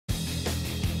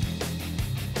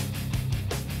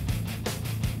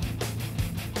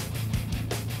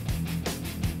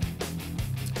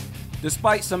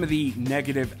Despite some of the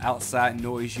negative outside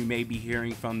noise you may be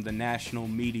hearing from the national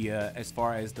media as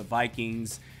far as the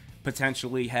Vikings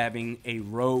potentially having a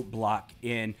roadblock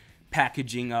in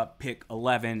packaging up pick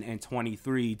 11 and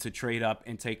 23 to trade up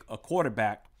and take a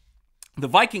quarterback, the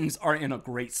Vikings are in a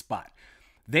great spot.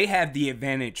 They have the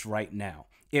advantage right now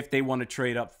if they want to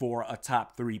trade up for a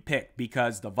top 3 pick,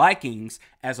 because the Vikings,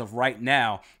 as of right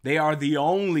now, they are the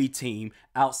only team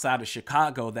outside of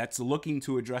Chicago that's looking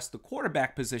to address the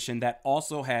quarterback position that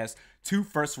also has 2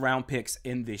 first-round picks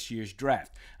in this year's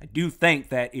draft. I do think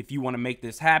that if you want to make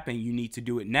this happen, you need to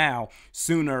do it now,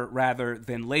 sooner rather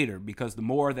than later, because the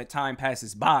more that time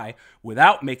passes by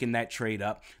without making that trade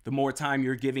up, the more time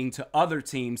you're giving to other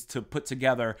teams to put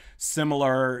together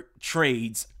similar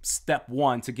trades, step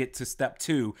 1 to get to step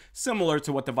 2, similar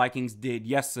to what the Vikings did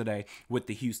yesterday with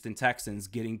the Houston Texans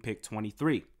getting pick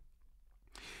 23.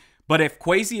 But if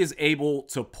Kwesi is able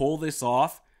to pull this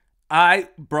off, I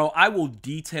will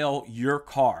detail your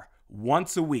car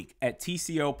once a week at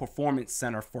TCO Performance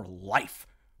Center for life,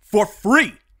 for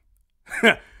free.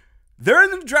 They're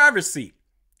in the driver's seat.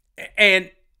 And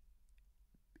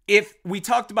if we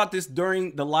talked about this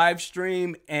during the live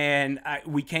stream and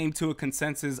we came to a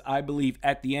consensus, I believe,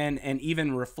 at the end, and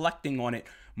even reflecting on it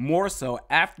more so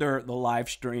after the live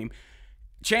stream,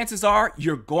 chances are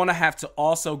you're going to have to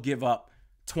also give up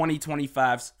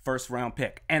 2025's first round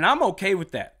pick. And I'm okay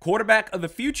with that. Quarterback of the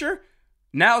future,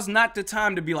 now's not the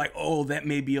time to be like, oh, that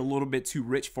may be a little bit too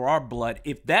rich for our blood.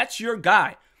 If that's your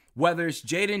guy, whether it's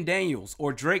Jaden Daniels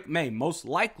or Drake May, most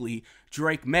likely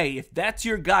Drake May, if that's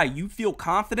your guy you feel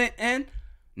confident in,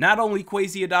 not only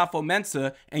Kwesi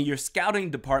Adofo-Mensah and your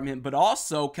scouting department, but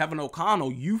also Kevin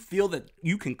O'Connell, you feel that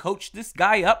you can coach this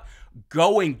guy up,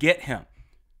 go and get him.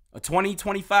 A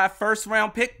 2025 first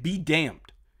round pick, be damned.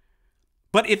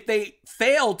 But if they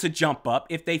fail to jump up,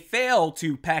 if they fail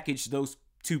to package those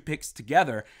 2 picks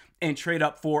together and trade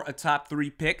up for a top 3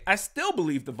 pick, I still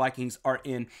believe the Vikings are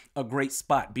in a great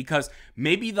spot, because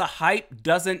maybe the hype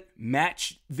doesn't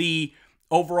match the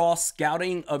overall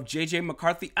scouting of JJ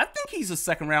McCarthy. I think he's a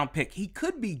second round pick. He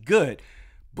could be good,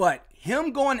 but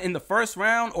him going in the first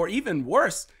round, or even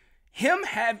worse,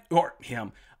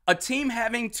 a team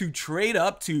having to trade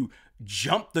up to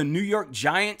jump the New York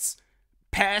Giants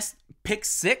past pick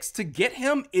 6 to get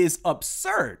him is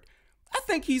absurd. I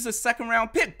think he's a second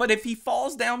round pick, but if he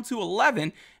falls down to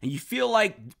 11 and you feel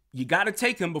like you got to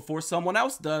take him before someone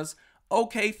else does,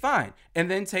 okay, fine. And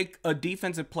then take a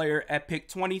defensive player at pick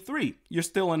 23. You're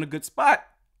still in a good spot,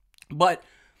 but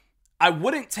I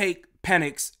wouldn't take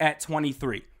Penix at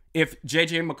 23 if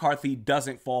JJ McCarthy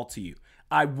doesn't fall to you.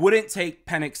 I wouldn't take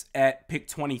Penix at pick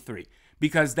 23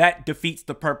 because that defeats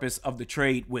the purpose of the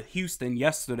trade with Houston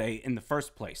yesterday in the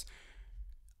first place.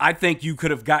 I think you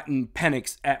could have gotten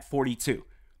Penix at 42.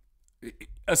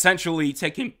 Essentially,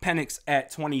 taking Penix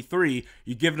at 23,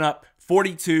 you're giving up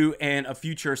 42 and a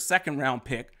future second round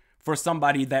pick for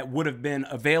somebody that would have been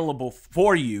available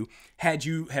for you had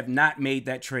you have not made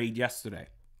that trade yesterday.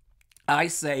 I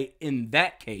say in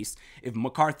that case, if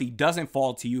McCarthy doesn't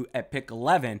fall to you at pick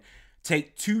 11,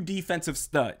 take 2 defensive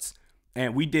studs.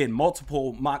 And we did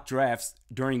multiple mock drafts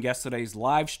during yesterday's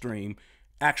live stream,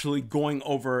 actually going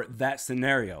over that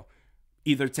scenario.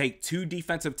 Either take 2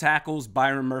 defensive tackles,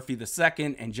 Byron Murphy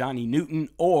II and Johnny Newton,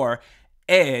 or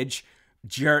edge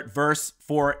Jarrett Verse,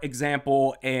 for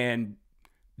example, and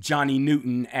Johnny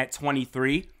Newton at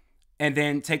 23, and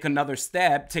then take another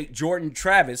stab, take Jordan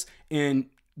Travis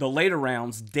in the later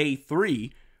rounds, day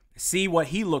 3, see what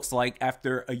he looks like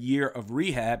after a year of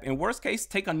rehab, and worst case,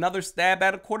 take another stab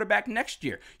at a quarterback next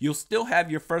year. You'll still have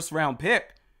your first round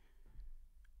pick.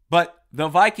 But the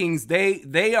Vikings,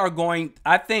 they are going,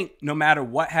 I think no matter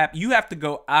what happens, you have to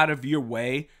go out of your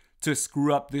way to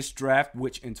screw up this draft,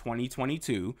 which in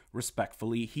 2022,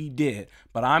 respectfully, he did.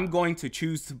 But I'm going to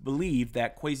choose to believe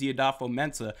that Kwesi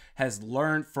Adofo-Mensah has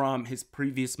learned from his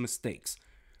previous mistakes.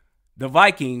 The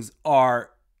Vikings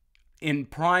are in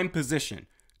prime position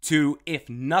to, if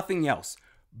nothing else,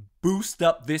 boost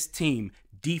up this team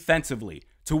defensively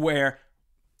to where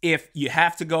if you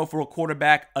have to go for a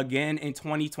quarterback again in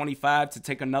 2025 to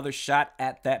take another shot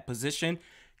at that position,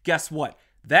 guess what?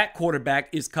 That quarterback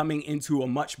is coming into a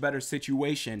much better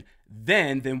situation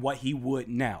than what he would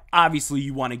now. Obviously,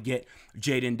 you want to get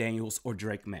Jaden Daniels or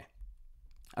Drake May.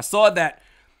 I saw that,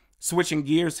 switching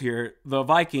gears here, the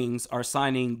Vikings are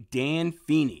signing Dan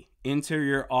Feeney,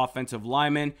 interior offensive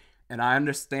lineman, and I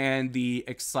understand the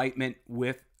excitement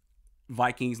with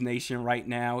Vikings Nation right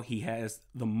now. He has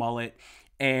the mullet,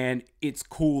 and it's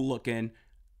cool looking.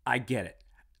 I get it.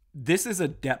 This is a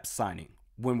depth signing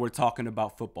when we're talking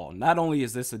about football. Not only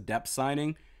is this a depth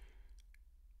signing,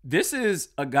 This is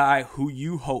a guy who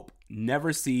you hope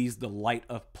never sees the light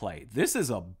of play. This is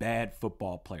a bad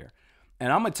football player.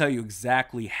 And I'm going to tell you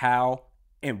exactly how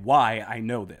and why I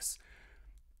know this.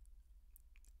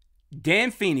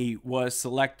 Dan Feeney was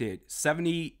selected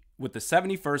with the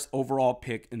 71st overall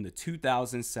pick in the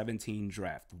 2017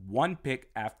 draft. One pick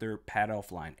after Pat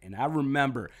Elflein. And I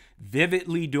remember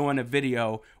vividly doing a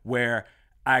video where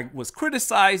I was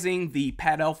criticizing the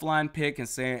Pat Elflein pick and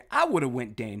saying I would have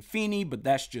went Dan Feeney, but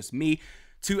that's just me.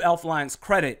 To Elflein's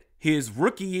credit, his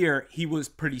rookie year, he was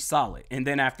pretty solid. And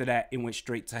then after that, it went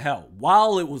straight to hell.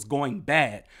 While it was going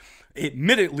bad,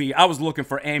 admittedly, I was looking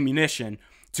for ammunition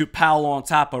to pile on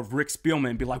top of Rick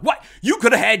Spielman and be like, what? You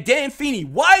could have had Dan Feeney.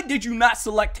 Why did you not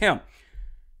select him?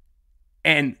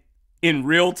 And in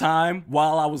real time,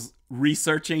 while I was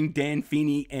researching Dan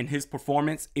Feeney and his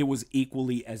performance, it was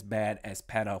equally as bad as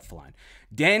Pat Elflein.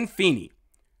 Dan Feeney,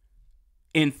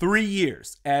 in 3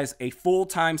 years as a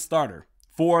full-time starter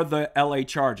for the LA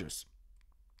Chargers,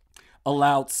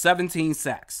 allowed 17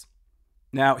 sacks.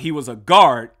 Now, he was a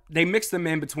guard. They mixed him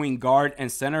in between guard and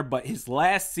center, but his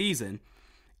last season,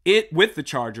 with the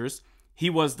Chargers, he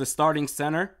was the starting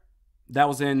center. That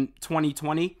was in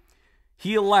 2020.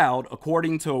 He allowed,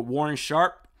 according to Warren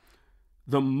Sharp,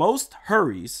 the most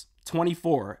hurries,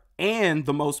 24, and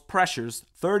the most pressures,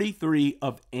 33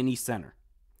 of any center.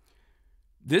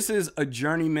 This is a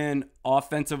journeyman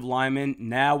offensive lineman.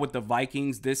 Now with the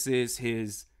Vikings, this is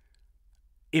his,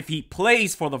 if he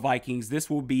plays for the Vikings, this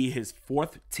will be his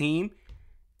 4th team.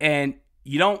 And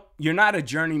you're not a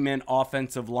journeyman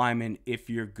offensive lineman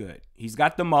if you're good. He's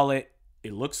got the mullet.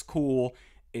 It looks cool.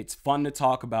 It's fun to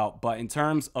talk about. But in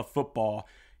terms of football,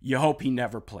 you hope he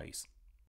never plays.